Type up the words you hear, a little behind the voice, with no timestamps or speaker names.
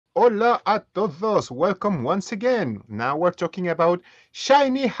Hola a todos. Welcome once again. Now we're talking about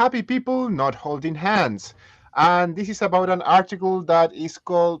shiny, happy people not holding hands. And this is about an article that is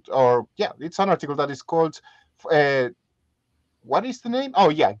called, it's an article that is called, uh, what is the name? Oh,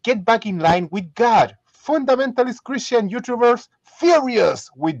 yeah, Get Back in Line with God. Fundamentalist Christian YouTubers furious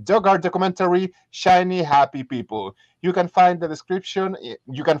with Duggar documentary Shiny Happy People. You can find the description,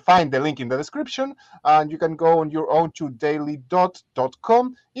 you can find the link in the description, and you can go on your own to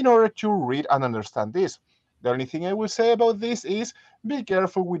dailydot.com in order to read and understand this. The only thing I will say about this is be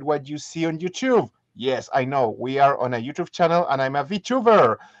careful with what you see on YouTube. Yes, I know we are on a YouTube channel and I'm a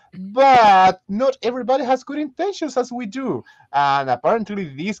VTuber, but not everybody has good intentions as we do. And apparently,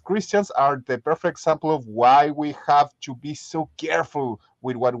 these Christians are the perfect example of why we have to be so careful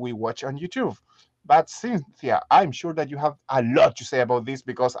with what we watch on YouTube. But Cynthia, I'm sure that you have a lot to say about this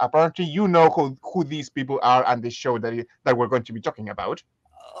because apparently you know who these people are and the show that we're going to be talking about.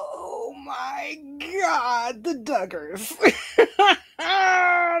 Oh my god, the Duggars.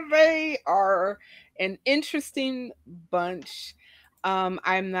 They are an interesting bunch.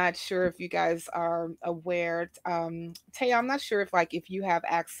 I'm not sure if you guys are aware. Tay, I'm not sure if you have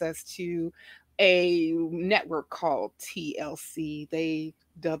access to a network called TLC. They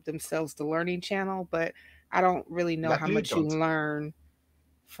dub themselves the Learning Channel, but I don't really know how Luckily, I much you don't. learn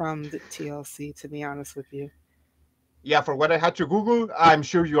from the TLC, to be honest with you. Yeah, for what I had to Google, I'm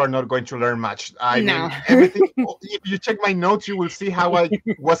sure you are not going to learn much. I No. mean, everything. If you check my notes, you will see how I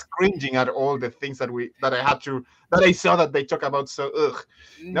was cringing at all the things that I saw that they talk about. So, ugh,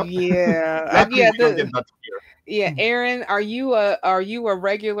 nope. Yeah, Luckily, yeah. we don't get that Yeah, here. Aaron, are you a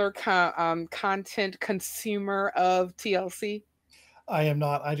regular content consumer of TLC? I am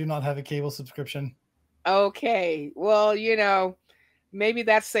not. I do not have a cable subscription. Okay, well, maybe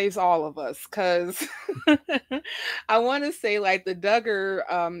that saves all of us, because I want to say, like, the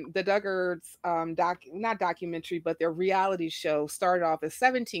Duggars not documentary, but their reality show started off as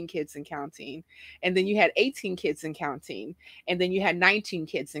 17 kids and counting, and then you had 18 kids and counting, and then you had 19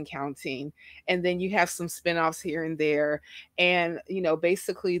 kids and counting, and then you have some spin-offs here and there. And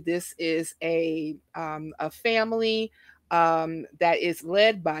basically this is a family that is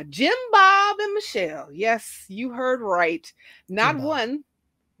led by Jim, Bob, and Michelle. Yes, you heard right. Jim Not Bob. one,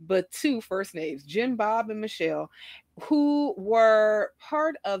 but two first names, Jim, Bob, and Michelle, who were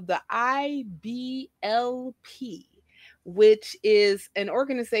part of the IBLP, which is an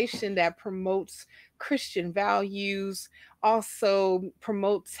organization that promotes Christian values, also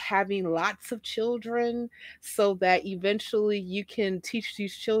promotes having lots of children so that eventually you can teach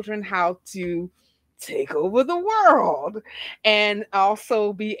these children how to take over the world, and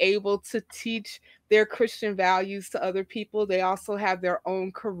also be able to teach their Christian values to other people. They also have their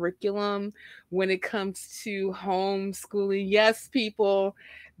own curriculum when it comes to homeschooling. Yes, people,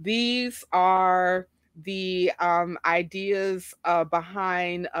 these are the ideas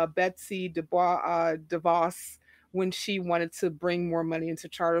behind Betsy DeVos when she wanted to bring more money into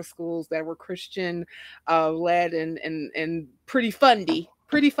charter schools that were Christian led, and pretty fundy,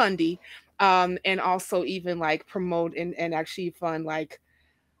 and also even like promote and actually fund like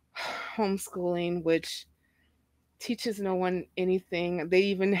homeschooling, which teaches no one anything. They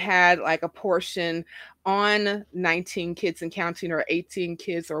even had like a portion on 19 kids and counting, or 18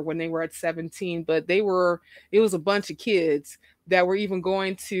 kids, or when they were at 17, but it was a bunch of kids that were even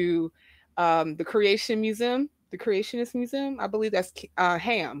going to the Creationist Museum. I believe that's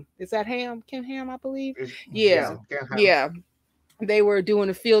Ham. Is that Ham? Kim Ham, I believe. Yes, Yeah. it can have. Yeah, they were doing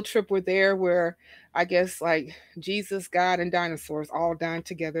a field trip with there, where I guess like Jesus, God, and dinosaurs all dying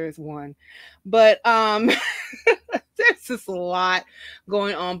together as one. But there's just a lot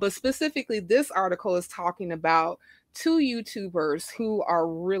going on. But specifically, this article is talking about two YouTubers who are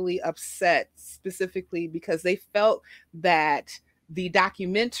really upset, specifically because they felt that the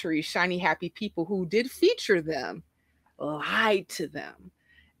documentary Shiny Happy People, who did feature them, lied to them.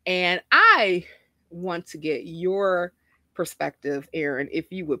 And I want to get your perspective, Aaron, if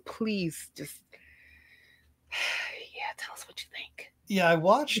you would please just, yeah, tell us what you think. Yeah, I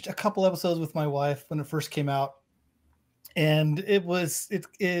watched a couple episodes with my wife when it first came out, and it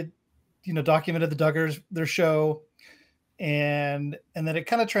documented the Duggars, their show, and then it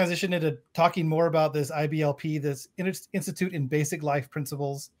kind of transitioned into talking more about this IBLP, this Institute in Basic Life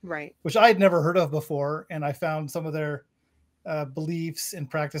Principles, Right. which I had never heard of before, and I found some of their beliefs and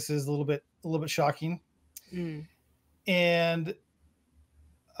practices a little bit shocking. Mm. And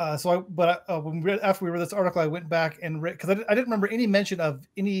after we read this article, I went back and read, because I didn't remember any mention of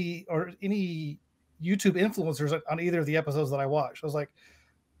any YouTube influencers on either of the episodes that I watched. I was like,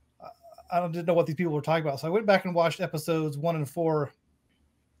 I didn't know what these people were talking about. So I went back and watched episodes 1 and 4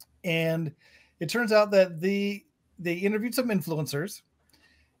 And it turns out that they interviewed some influencers,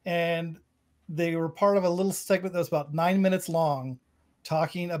 and they were part of a little segment that was about 9 minutes long,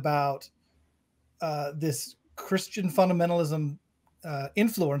 talking about this Christian fundamentalism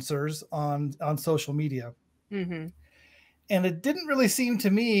influencers on social media. Mm-hmm. And it didn't really seem to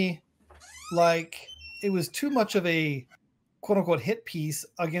me like it was too much of a quote unquote hit piece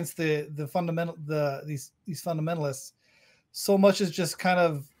against these fundamentalists, so much as just kind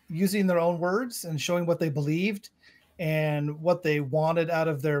of using their own words and showing what they believed and what they wanted out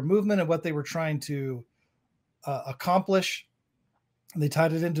of their movement and what they were trying to accomplish. And they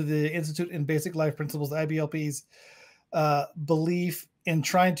tied it into the Institute in Basic Life Principles, the IBLP's belief in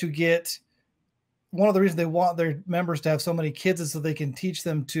trying to get, one of the reasons they want their members to have so many kids is so they can teach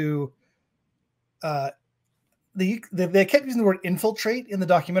them to they kept using the word infiltrate in the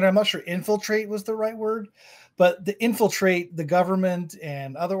documentary. I'm not sure infiltrate was the right word, but the infiltrate the government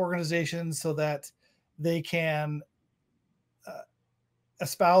and other organizations so that they can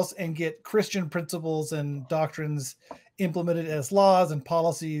espouse and get Christian principles and doctrines implemented as laws and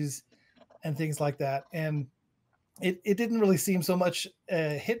policies and things like that. And it didn't really seem so much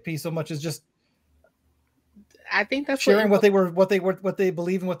a hit piece so much as just I think that's sharing what they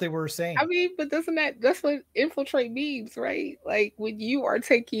believe and what they were saying. I mean, but that's what infiltrate means, right? Like when you are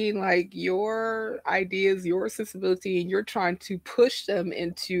taking like your ideas, your sensibility, and you're trying to push them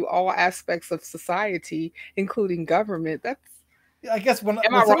into all aspects of society, including government. That's, I guess when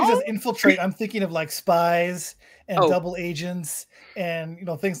somebody says infiltrate, I'm thinking of like spies and double agents and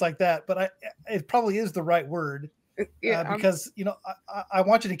things like that. But it probably is the right word because I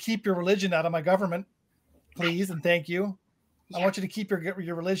want you to keep your religion out of my government, please and thank you. Yeah. I want you to keep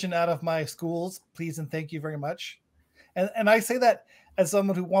your religion out of my schools, please and thank you very much. And I say that as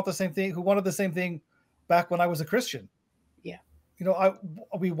someone who wanted the same thing back when I was a Christian. Yeah. I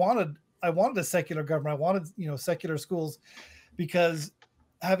wanted a secular government. I wanted, secular schools, because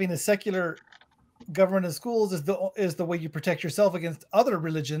having a secular government and schools is the way you protect yourself against other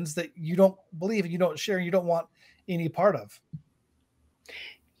religions that you don't believe and you don't share and you don't want any part of.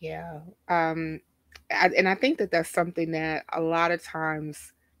 Yeah. And I think that that's something that a lot of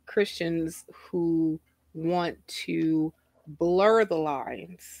times Christians who want to blur the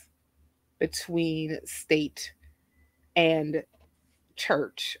lines between state and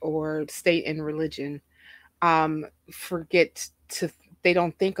church or state and religion they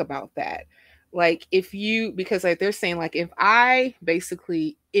don't think about that. Like because like they're saying like if I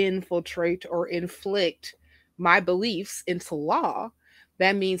basically infiltrate or inflict my beliefs into law,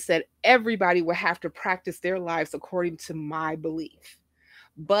 that means that everybody will have to practice their lives according to my belief.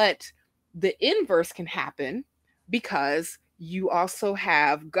 But the inverse can happen because you also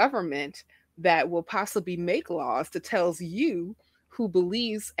have government that will possibly make laws that tells you who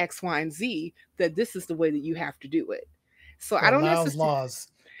believes X, Y, and Z that this is the way that you have to do it. So I don't necessarily laws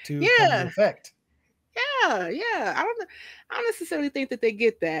to come into effect. Yeah. I don't necessarily think that they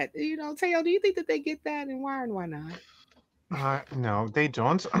get that. Teo, do you think that they get that, and why not? No, they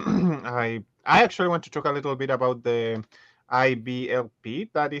don't. I actually want to talk a little bit about the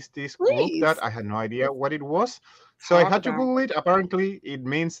IBLP. That is this group that I had no idea what it was. So I had to Google it. Apparently, it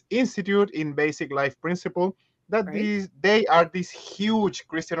means Institute in Basic Life Principle. That they are this huge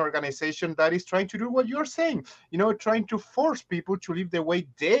Christian organization that is trying to do what you're saying, trying to force people to live the way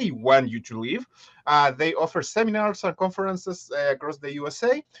they want you to live. They offer seminars and conferences across the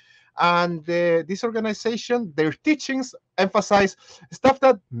USA. And this organization, their teachings emphasize stuff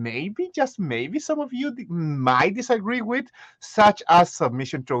that just maybe some of you might disagree with, such as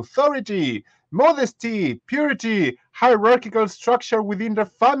submission to authority, modesty, purity, hierarchical structure within the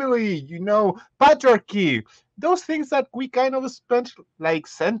family, patriarchy. Those things that we kind of spent like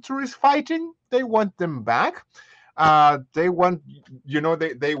centuries fighting, they want them back. They want,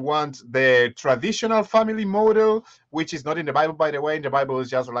 they want the traditional family model, which is not in the Bible, by the way. In the Bible,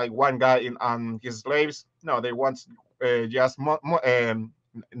 is just like one guy and his slaves. No, they want just not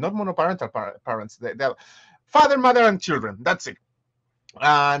monoparental parents. They're father, mother, and children. That's it.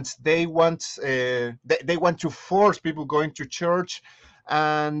 And they want they want to force people going to church,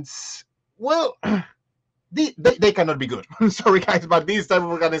 and well. They cannot be good. Sorry, guys, but these type of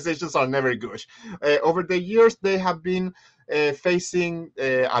organizations are never good. Over the years, they have been facing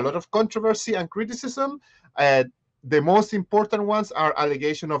a lot of controversy and criticism. The most important ones are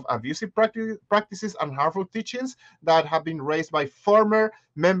allegations of abusive practices and harmful teachings that have been raised by former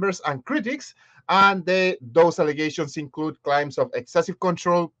members and critics. And those allegations include claims of excessive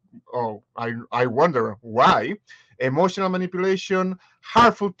control. Oh, I wonder why. Emotional manipulation,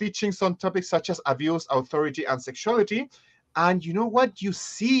 harmful teachings on topics such as abuse, authority, and sexuality, And you know what? You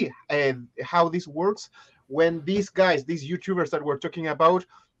see how this works when these guys, these YouTubers that we're talking about,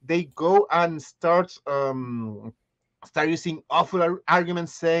 they go and start using awful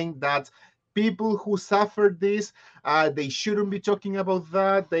arguments saying that people who suffered this, they shouldn't be talking about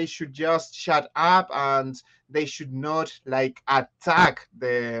that. They should just shut up, and they should not like attack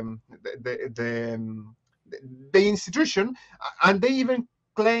the institution. And they even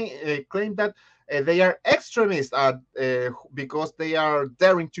claim that they are extremists because they are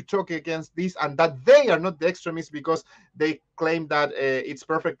daring to talk against this, and that they are not the extremists because they claim that it's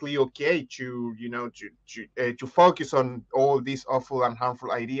perfectly okay to to focus on all these awful and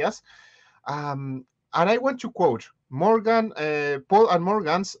harmful ideas. And I want to quote Paul and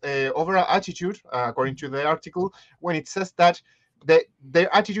Morgan's overall attitude, according to the article, when it says that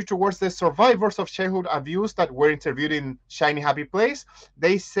their attitude towards the survivors of childhood abuse that were interviewed in Shiny Happy Place,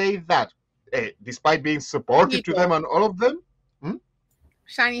 they say that despite being supportive to them and all of them,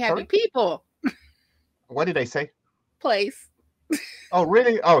 Shiny Happy Sorry? People. What did I say? Place. Oh,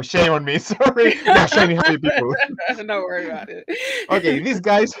 really? Oh, shame on me. Sorry. Yeah, Shiny Happy People. Don't worry about it. Okay, these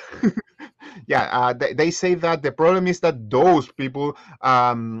guys, yeah, they say that the problem is that those people,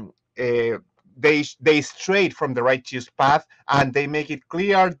 they strayed from the righteous path, and they make it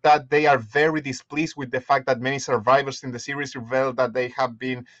clear that they are very displeased with the fact that many survivors in the series reveal that they have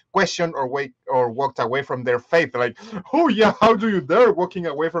been questioned or walked away from their faith. Like, oh yeah, how do you dare walking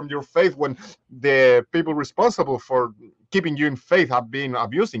away from your faith when the people responsible for keeping you in faith have been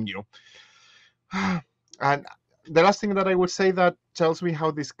abusing you? And the last thing that I would say that tells me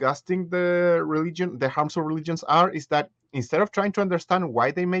how disgusting the harms of religions are, is that instead of trying to understand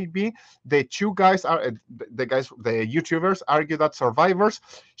why they may be, the YouTubers argue that survivors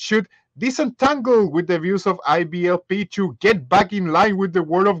should disentangle with the views of IBLP to get back in line with the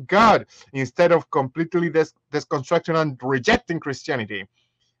Word of God, instead of completely disconstructing and rejecting Christianity.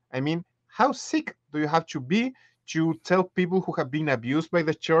 I mean, how sick do you have to be to tell people who have been abused by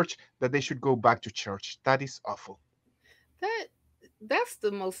the church that they should go back to church? That is awful. That's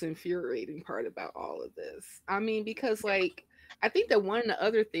the most infuriating part about all of this. I mean, because like I think that one of the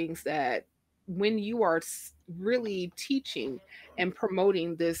other things that when you are really teaching and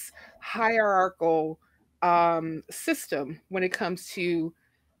promoting this hierarchical system when it comes to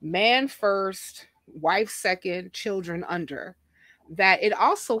man first, wife second, children under, that it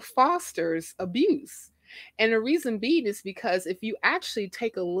also fosters abuse. And the reason being is because if you actually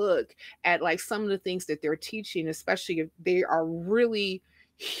take a look at like some of the things that they're teaching, especially if they are really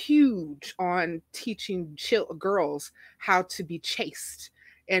huge on teaching girls how to be chaste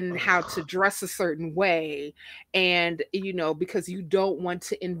and how to dress a certain way, and because you don't want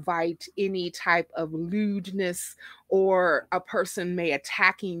to invite any type of lewdness, or a person may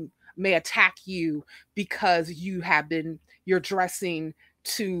attack you because you're dressing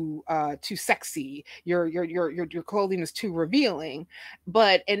too sexy, your clothing is too revealing.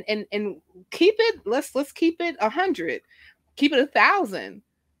 But and keep it, let's keep it 100, keep it 1,000.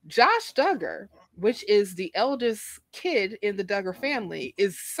 Josh Duggar, which is the eldest kid in the Duggar family,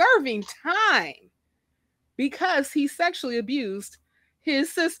 is serving time because he sexually abused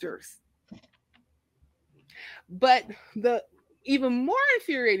his sisters. But the even more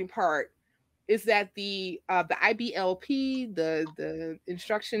infuriating part is that the IBLP, the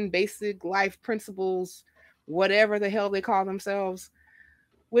Instruction Basic Life Principles, whatever the hell they call themselves,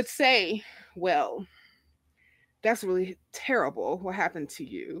 would say, well, that's really terrible what happened to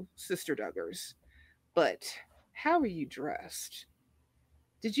you, Sister Duggars. But how are you dressed?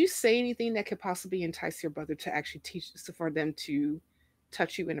 Did you say anything that could possibly entice your brother to actually teach for them to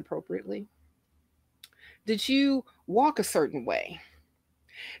touch you inappropriately? Did you walk a certain way?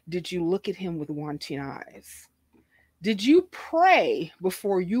 Did you look at him with wanting eyes? Did you pray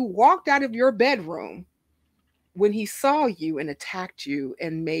before you walked out of your bedroom when he saw you and attacked you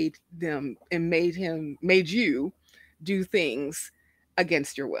and made you do things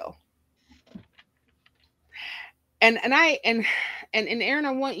against your will? And Aaron,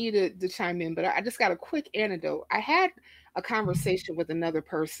 I want you to chime in, but I just got a quick anecdote. I had a conversation with another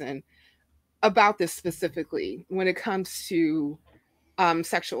person about this specifically when it comes to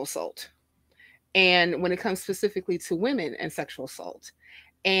sexual assault, and when it comes specifically to women and sexual assault,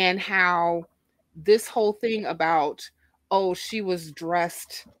 and how this whole thing about, oh, she was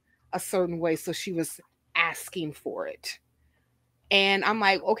dressed a certain way, so she was asking for it. And I'm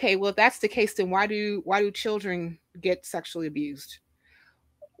like, okay, well, if that's the case, then why do children get sexually abused?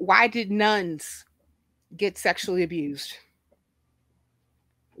 Why did nuns get sexually abused?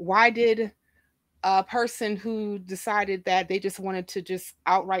 Why did a person who decided that they just wanted to just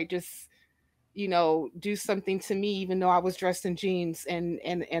outright just do something to me, even though I was dressed in jeans and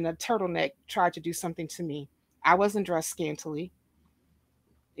a turtleneck, tried to do something to me. I wasn't dressed scantily.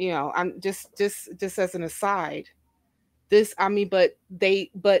 I'm just as an aside. But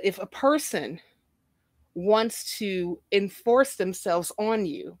if a person wants to enforce themselves on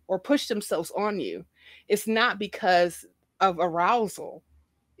you or push themselves on you, it's not because of arousal,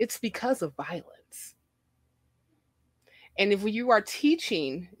 it's because of violence. And if you are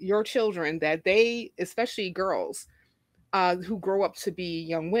teaching your children that they, especially girls who grow up to be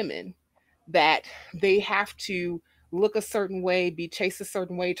young women, that they have to look a certain way, be chased a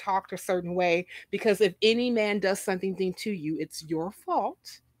certain way, talk a certain way, because if any man does something to you, it's your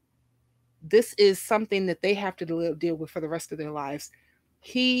fault. This is something that they have to deal with for the rest of their lives.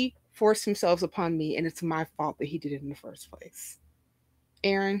 He forced himself upon me, and it's my fault that he did it in the first place.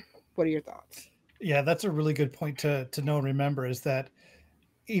 Aaron, what are your thoughts? Yeah, that's a really good point to know and remember, is that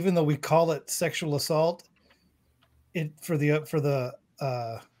even though we call it sexual assault, it for the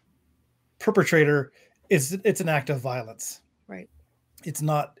perpetrator, it's an act of violence. Right. It's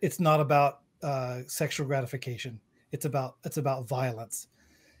not about sexual gratification. It's about violence,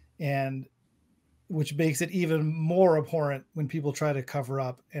 and which makes it even more abhorrent when people try to cover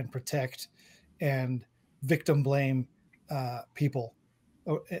up and protect and victim blame people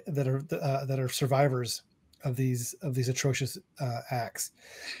that are survivors of these atrocious acts.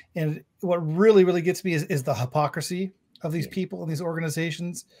 And what really gets me is the hypocrisy of these people and these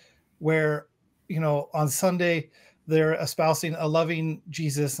organizations, where on Sunday they're espousing a loving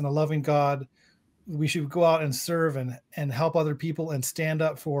Jesus and a loving God. We should go out and serve and help other people and stand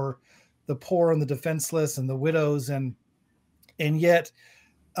up for the poor and the defenseless and the widows, and yet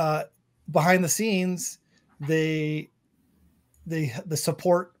behind the scenes they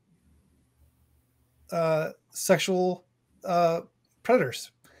support sexual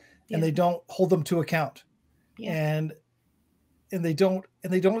predators, and they don't hold them to account, and they don't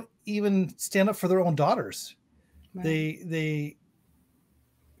even stand up for their own daughters. Right. They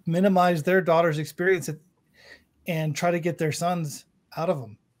minimize their daughters' experience and try to get their sons out of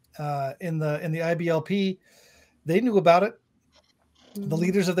them. In the IBLP, they knew about it. Mm-hmm. The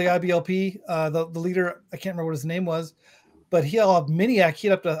leaders of the IBLP, the leader, I can't remember what his name was, but he had up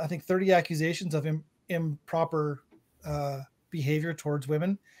to, I think, 30 accusations of improper behavior towards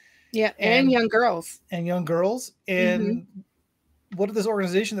women. Yeah, and young girls. And mm-hmm. What did this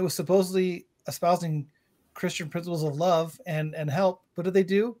organization that was supposedly espousing Christian principles of love and help, what did they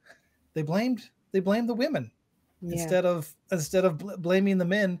do? They blamed the women instead of blaming the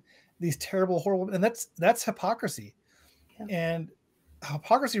men, these terrible, horrible, and that's hypocrisy. Yeah. And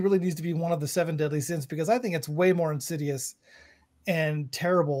hypocrisy really needs to be one of the 7 deadly sins, because I think it's way more insidious and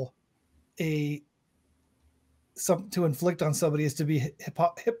terrible to inflict on somebody is to be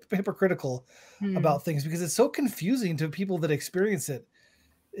hypocritical about things, because it's so confusing to people that experience it.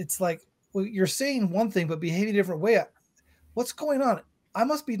 It's like, well, you're saying one thing but behaving a different way. What's going on? I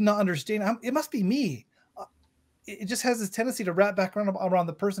must be not understanding. It must be me. It just has this tendency to wrap back around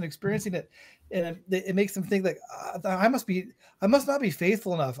the person experiencing it, and it makes them think like, I must not be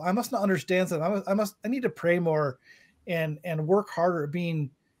faithful enough. I must not understand something. I need to pray more and work harder at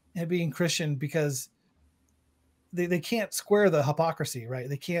being Christian, because they can't square the hypocrisy, right?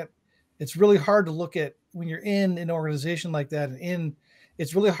 They can't. It's really hard to look at when you're in an organization like that, and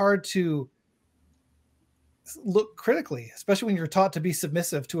it's really hard to look critically, especially when you're taught to be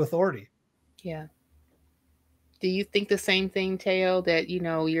submissive to authority. Yeah. Do you think the same thing, Teo, that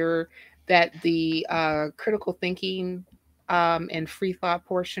that the critical thinking and free thought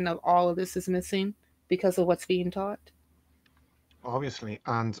portion of all of this is missing because of what's being taught? Obviously,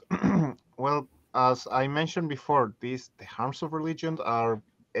 and well, as I mentioned before, the harms of religion are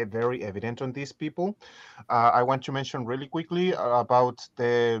very evident on these people. I want to mention really quickly about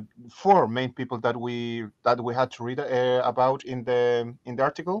the 4 main people that we had to read about in the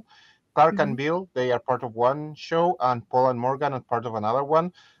article. Clark and Bill, they are part of one show, and Paul and Morgan are part of another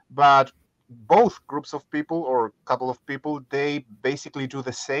one. But both groups of people, or couple of people, they basically do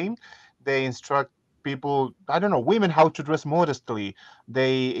the same. They instruct people, women, how to dress modestly.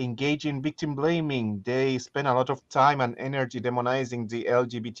 They engage in victim blaming. They spend a lot of time and energy demonizing the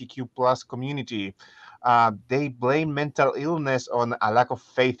LGBTQ plus community. They blame mental illness on a lack of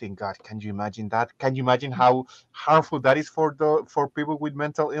faith in God. Can you imagine that? Can you imagine how harmful that is for people with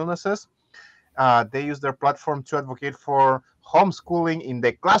mental illnesses? They use their platform to advocate for homeschooling in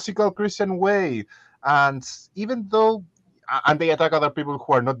the classical Christian way, and they attack other people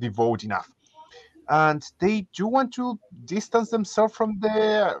who are not devout enough. And they do want to distance themselves from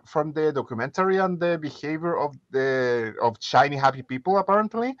the documentary and the behavior of shiny happy people,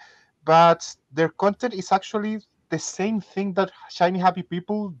 apparently. but their content is actually the same thing that Shiny Happy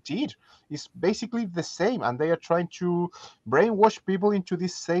People did. It's basically the same, and they are trying to brainwash people into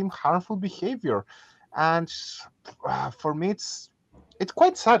this same harmful behavior. And for me, it's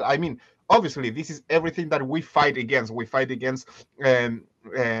quite sad. I mean, obviously, this is everything that we fight against. We fight um,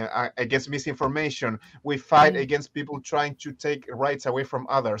 against misinformation. We fight against people trying to take rights away from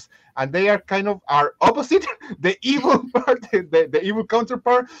others, and they are kind of our opposite, the evil part, the evil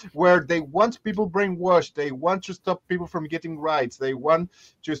counterpart, where they want people brainwashed. They want to stop people from getting rights. They want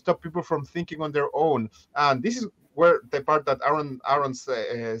to stop people from thinking on their own. And this is where the part that Aaron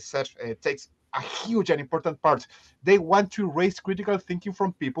said takes a huge and important part. They want to raise critical thinking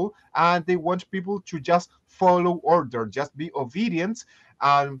from people, and they want people to just follow order, just be obedient,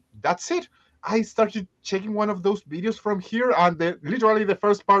 and that's it. I started checking one of those videos from here, and literally the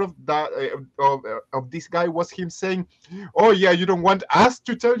first part of that of this guy was him saying, "Oh yeah, you don't want us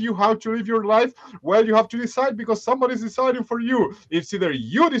to tell you how to live your life? Well, you have to decide because somebody's deciding for you. It's either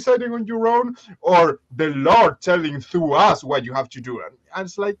you deciding on your own or the Lord telling through us what you have to do." And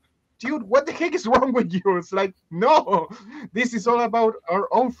it's like, dude, what the heck is wrong with you? It's like, no, this is all about our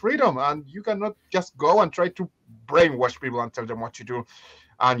own freedom, and you cannot just go and try to brainwash people and tell them what to do.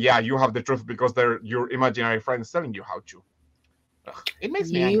 And yeah, you have the truth because they're your imaginary friends telling you how to. Ugh, it makes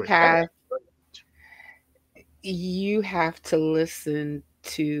me angry. You have to listen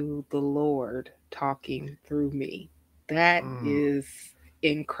to the Lord talking through me. That is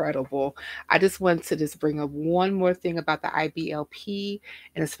incredible. I just want to bring up one more thing about the IBLP,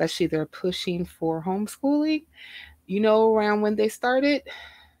 and especially they're pushing for homeschooling. You know, around when they started,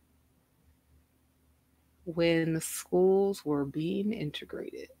 when the schools were being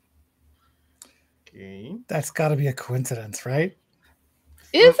integrated. Okay. That's got to be a coincidence, right?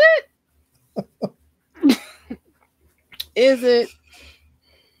 Is it? Is it?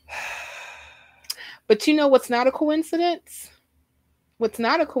 But you know what's not a coincidence? What's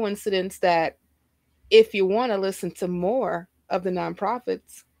not a coincidence that if you want to listen to more of the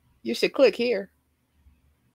nonprofits, you should click here.